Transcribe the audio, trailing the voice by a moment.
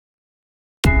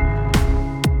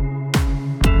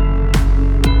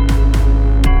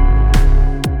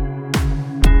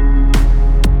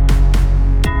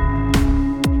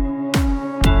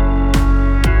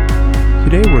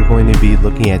going to be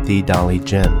looking at the Dali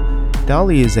gem.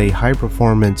 Dali is a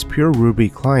high-performance pure Ruby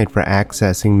client for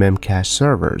accessing Memcache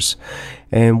servers.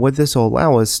 And what this will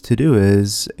allow us to do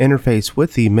is interface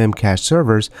with the Memcache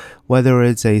servers, whether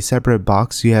it's a separate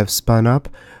box you have spun up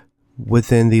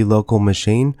within the local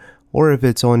machine, or if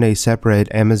it's on a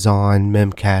separate Amazon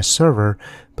Memcache server.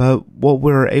 But what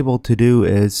we're able to do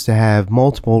is to have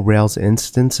multiple Rails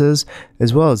instances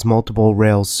as well as multiple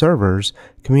Rails servers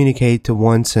communicate to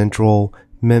one central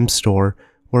mem store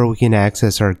where we can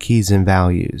access our keys and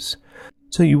values.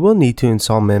 So you will need to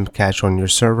install Memcache on your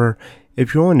server.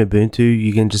 If you're on Ubuntu,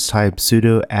 you can just type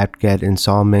sudo apt-get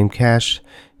install memcached,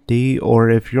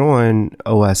 or if you're on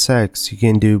OS X, you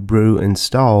can do brew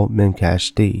install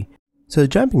memcached. So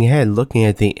jumping ahead, looking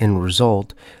at the end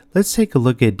result, let's take a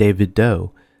look at David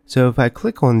Doe. So if I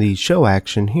click on the show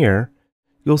action here,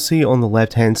 you'll see on the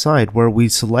left hand side where we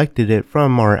selected it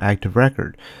from our active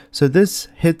record. So this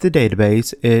hit the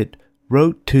database, it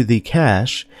wrote to the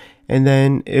cache, and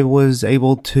then it was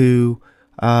able to,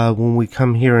 when we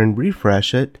come here and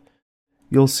refresh it,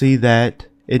 you'll see that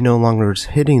it no longer is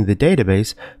hitting the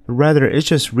database, but rather it's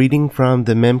just reading from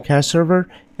the Memcache server,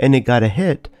 and it got a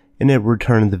hit and it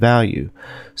returned the value.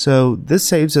 So this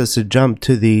saves us a jump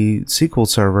to the SQL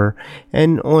server,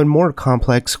 and on more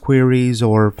complex queries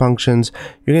or functions,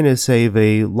 you're going to save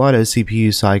a lot of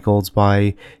CPU cycles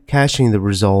by caching the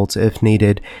results if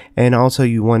needed, and also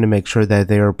you want to make sure that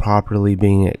they are properly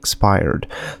being expired.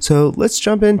 So let's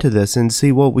jump into this and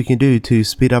see what we can do to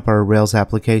speed up our Rails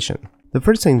application. The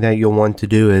first thing that you'll want to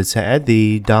do is to add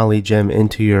the Dali gem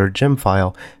into your gem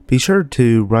file. Be sure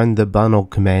to run the bundle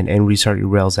command and restart your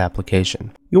Rails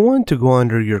application. You'll want to go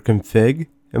under your config,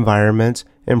 environments,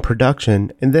 and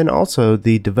production, and then also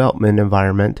the development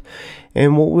environment.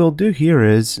 And what we'll do here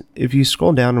is, if you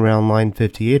scroll down around line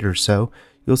 58 or so,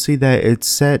 you'll see that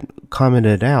it's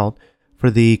commented out for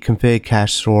the config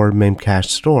cache store memcache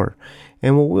store.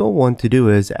 And what we'll want to do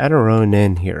is add our own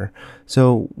in here.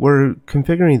 So we're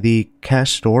configuring the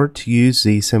cache store to use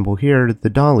the symbol here, the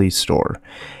Dali store.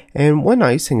 And one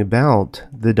nice thing about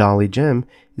the Dali gem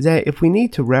is that if we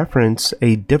need to reference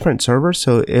a different server,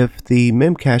 so if the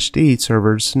memcached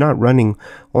server is not running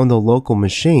on the local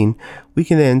machine, we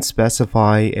can then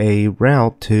specify a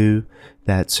route to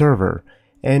that server.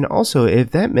 And also, if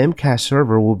that memcache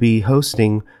server will be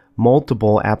hosting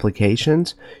multiple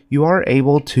applications, you are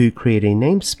able to create a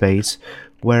namespace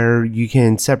where you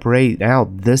can separate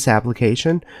out this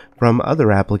application from other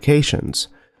applications.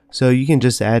 So you can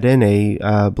just add in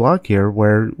a block here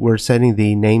where we're setting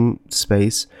the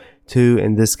namespace to,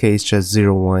 in this case, just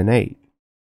 018.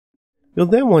 You'll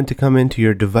then want to come into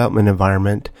your development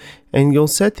environment, and you'll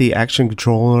set the action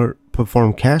controller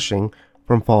perform caching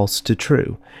from false to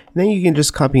true. And then you can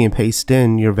just copy and paste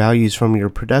in your values from your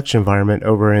production environment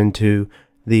over into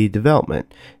the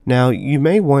development. Now you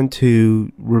may want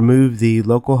to remove the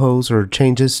localhost or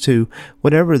changes to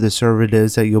whatever the server it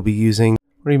is that you'll be using,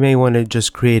 or you may want to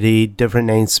just create a different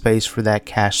namespace for that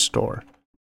cache store.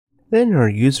 Then in our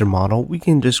user model, we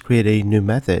can just create a new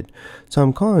method. So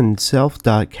I'm calling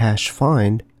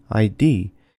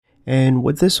self.cacheFindID. And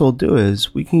what this will do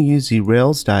is we can use the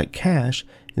rails.cache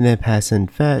and then pass in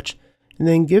fetch, and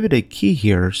then give it a key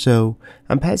here. So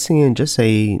I'm passing in just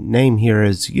a name here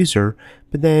as user,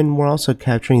 but then we're also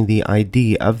capturing the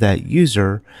ID of that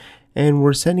user, and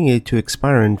we're setting it to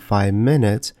expire in 5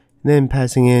 minutes, and then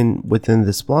passing in within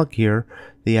this block here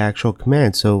the actual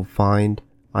command, so find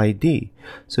ID.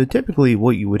 So typically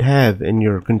what you would have in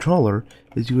your controller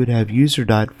is you would have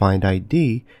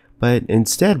user.findID, but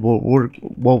instead what we're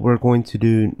going to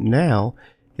do now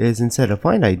is, instead of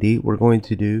find ID, we're going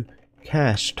to do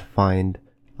cached find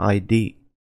ID.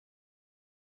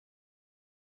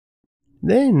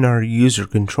 Then in our user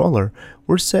controller,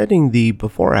 we're setting the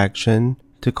before action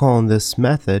to call on this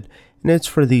method, and it's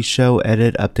for the show,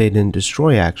 edit, update, and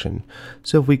destroy action.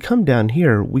 So if we come down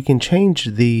here, we can change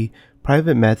the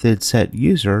private method set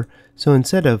user. So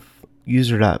instead of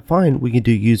user.find, we can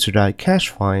do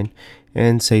user.cacheFind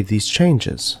and save these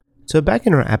changes. So back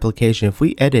in our application, if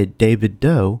we edit David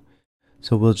Doe,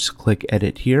 so we'll just click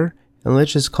edit here, and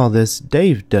let's just call this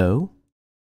Dave Doe.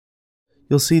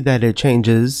 You'll see that it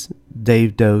changes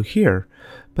Dave Doe here.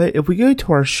 But if we go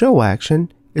to our show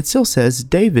action, it still says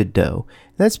David Doe.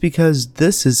 That's because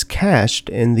this is cached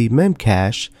in the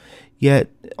memcache, yet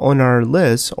on our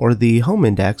list or the home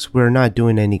index, we're not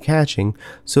doing any caching.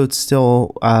 So it's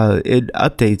still, it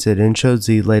updates it and shows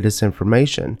the latest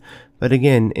information. But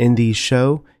again, in the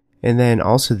show, and then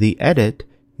also the edit,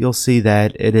 you'll see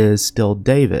that it is still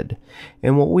David.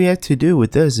 And what we have to do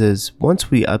with this is, once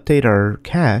we update our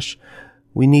cache,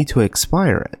 we need to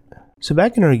expire it. So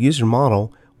back in our user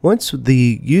model, Once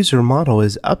the user model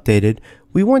is updated,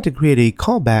 we want to create a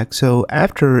callback so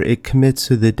after it commits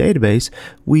to the database,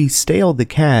 we stale the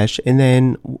cache and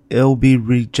then it'll be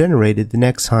regenerated the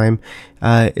next time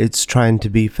it's trying to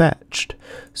be fetched.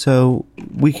 So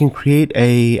we can create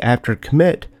a after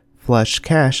commit flush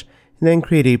cache and then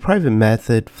create a private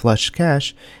method flush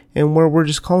cache, and where we're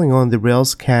just calling on the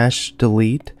Rails cache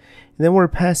delete. And then we're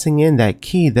passing in that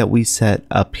key that we set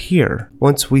up here.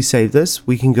 Once we save this,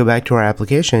 we can go back to our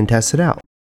application and test it out.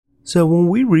 So when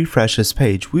we refresh this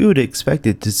page, we would expect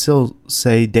it to still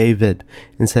say David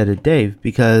instead of Dave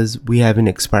because we haven't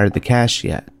expired the cache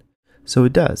yet. So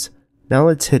it does. Now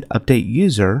let's hit update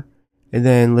user and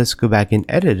then let's go back and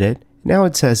edit it. Now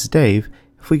it says Dave.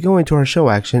 If we go into our show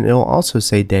action, it'll also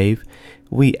say Dave.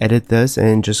 We edit this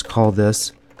and just call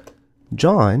this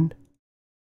John.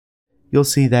 You'll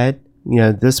see that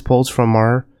this pulls from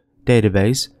our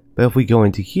database, but if we go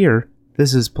into here,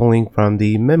 this is pulling from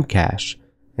the memcache,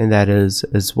 and that is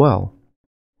as well.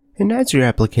 And as your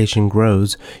application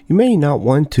grows, you may not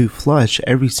want to flush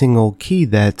every single key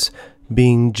that's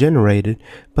being generated,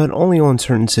 but only on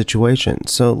certain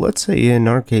situations. So let's say in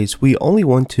our case, we only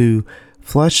want to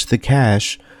flush the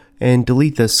cache and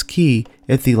delete this key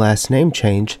if the last name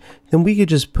changed, then we could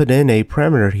just put in a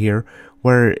parameter here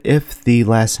where if the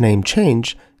last name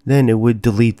changed, then it would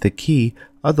delete the key.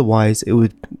 Otherwise, it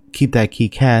would keep that key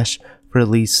cached for at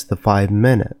least the 5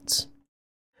 minutes.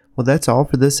 Well, that's all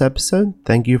for this episode.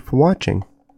 Thank you for watching.